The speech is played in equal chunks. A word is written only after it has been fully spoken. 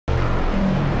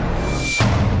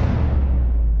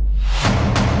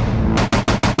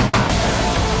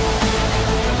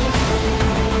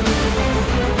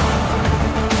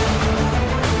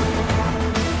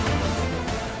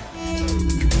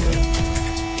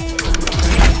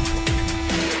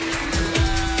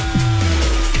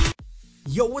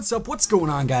Yo, what's up? What's going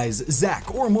on, guys?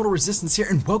 Zach, or Immortal Resistance here,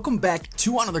 and welcome back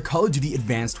to another Call of Duty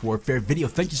Advanced Warfare video.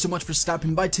 Thank you so much for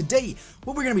stopping by. Today,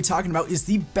 what we're going to be talking about is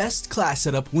the best class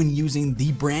setup when using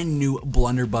the brand new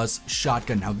Blunderbuss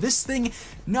shotgun. Now, this thing,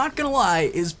 not gonna lie,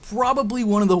 is probably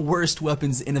one of the worst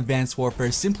weapons in Advanced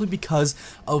Warfare simply because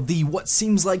of the what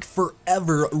seems like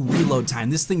forever reload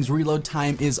time. This thing's reload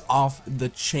time is off the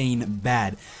chain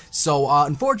bad. So,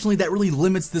 unfortunately, that really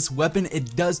limits this weapon.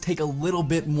 It does take a little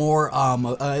bit more,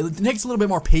 it takes a little bit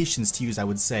more patience to use, I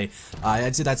would say.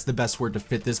 I'd say that's the best word to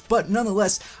fit this, but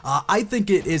nonetheless, I think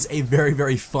it is a very,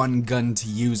 very fun gun to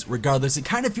use regardless. It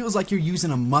kind of feels like you're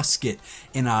using a musket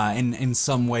in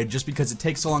some way, just because it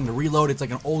takes so long to reload. It's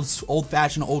like an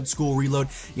old-fashioned, old-school reload.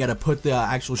 You gotta put the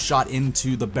actual shot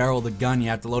into the barrel of the gun. You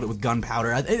have to load it with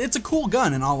gunpowder. It's a cool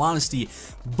gun, in all honesty,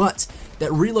 but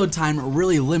that reload time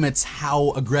really limits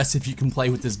how aggressive you can play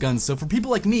with this gun. So for people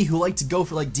like me who like to go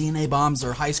for like DNA bombs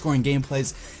or high-scoring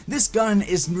gameplays, this gun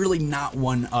is really not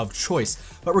one of choice.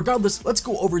 But regardless, let's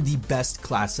go over the best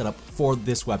class setup for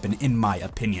this weapon, in my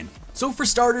opinion. So for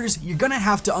starters, you're gonna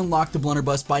have to unlock the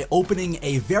Blunderbuss by opening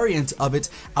a variant of it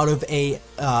out of a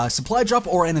supply drop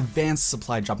or an advanced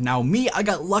supply drop. Now me, I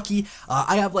got lucky.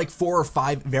 I have like 4 or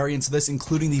 5 variants of this,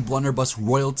 including the Blunderbuss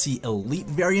Royalty Elite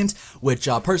variant, which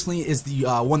personally is the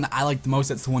one that I like the most.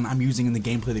 That's the one I'm using in the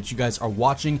gameplay that you guys are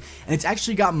watching, and it's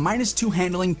actually got -2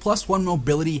 handling, +1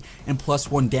 mobility, and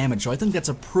 +1 damage. So I think that's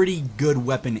a pretty good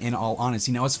weapon, in all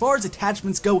honesty. Now as far as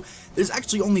attachments go, there's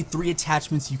actually only 3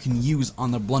 attachments you can use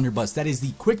on the Blunderbuss. That is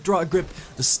the quick draw grip,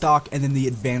 the stock, and then the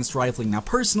advanced rifling. Now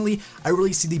personally, I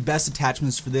really see the best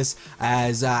attachments for this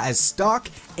as stock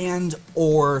and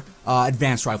or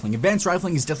advanced rifling. Advanced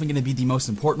rifling is definitely going to be the most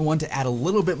important one to add a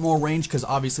little bit more range, because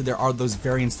obviously there are those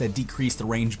variants that decrease the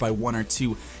range by 1 or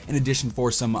 2 in addition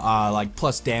for some like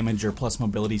plus damage or plus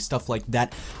mobility, stuff like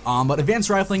that. But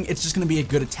advanced rifling, it's just going to be a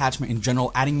good attachment in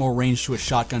general. Adding more range to a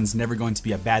shotgun is never going to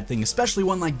be a bad thing, especially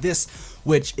one like this,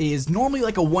 which is normally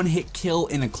like a one-hit kill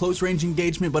in a close range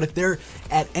engagement. But if they're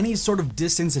at any sort of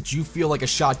distance that you feel like a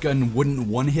shotgun wouldn't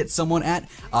one-hit someone at,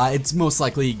 it's most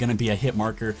likely going to be a hit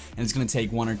marker, and it's going to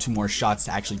take 1 or 2 more shots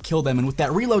to actually kill them. And with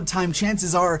that reload time,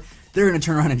 chances are they're going to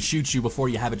turn around and shoot you before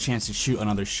you have a chance to shoot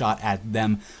another shot at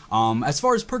them. As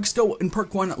far as perks go, in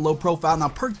perk 1, low profile. Now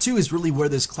perk 2 is really where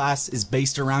this class is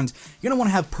based around. You're going to want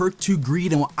to have perk 2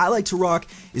 greed, and what I like to rock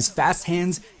is fast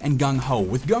hands and gung ho.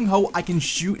 With gung ho, I can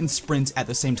shoot and sprint at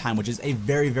the same time, which is a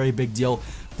very, very big deal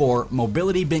for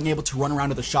mobility. Being able to run around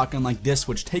with a shotgun like this,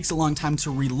 which takes a long time to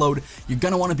reload, you're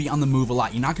going to want to be on the move a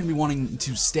lot. You're not going to be wanting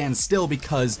to stand still,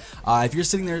 because if you're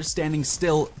sitting there standing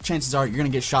still, chances are you're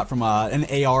going to get shot from an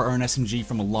AR or an SMG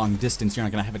from a long distance. You're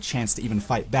not going to have a chance to even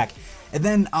fight back. And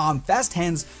then fast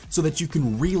hands, so that you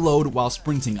can reload while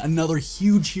sprinting. Another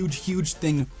huge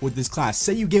thing with this class.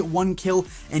 Say you get 1 kill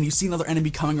and you see another enemy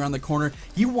coming around the corner,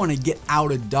 you want to get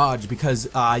out of dodge, because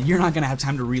you're not going to have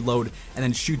time to reload and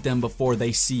then shoot them before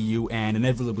they see you and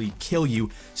inevitably kill you.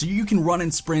 So you can run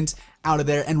and sprint out of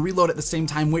there and reload at the same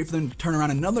time, wait for them to turn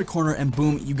around another corner, and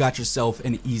boom, you got yourself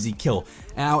an easy kill.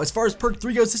 Now as far as perk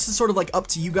 3 goes, this is sort of like up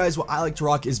to you guys. What I like to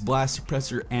rock is Blast,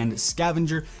 Suppressor, and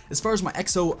Scavenger. As far as my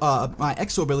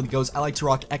exo ability goes, I like to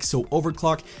rock Exo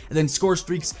Overclock, and then Score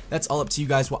Streaks, that's all up to you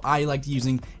guys. What I like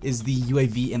using is the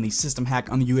UAV and the System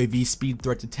Hack. On the UAV, speed,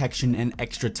 threat detection, and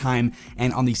extra time,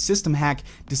 and on the System Hack,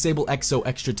 disable Exo,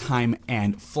 extra time,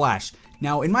 and flash.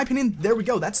 Now, in my opinion, there we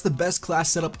go. That's the best class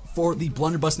setup for the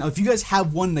Blunderbuss. Now, if you guys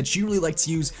have one that you really like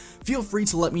to use, feel free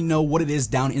to let me know what it is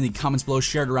down in the comments below.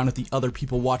 Share it around with the other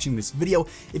people watching this video.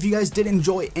 If you guys did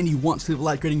enjoy and you want to leave a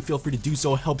like rating, feel free to do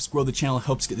so. It helps grow the channel,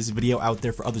 helps get this video out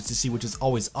there for others to see, which is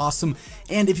always awesome.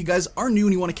 And if you guys are new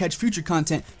and you want to catch future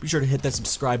content, be sure to hit that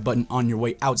subscribe button on your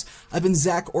way out. I've been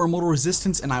Zach, or Immortal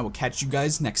Resistance, and I will catch you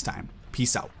guys next time.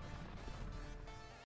 Peace out.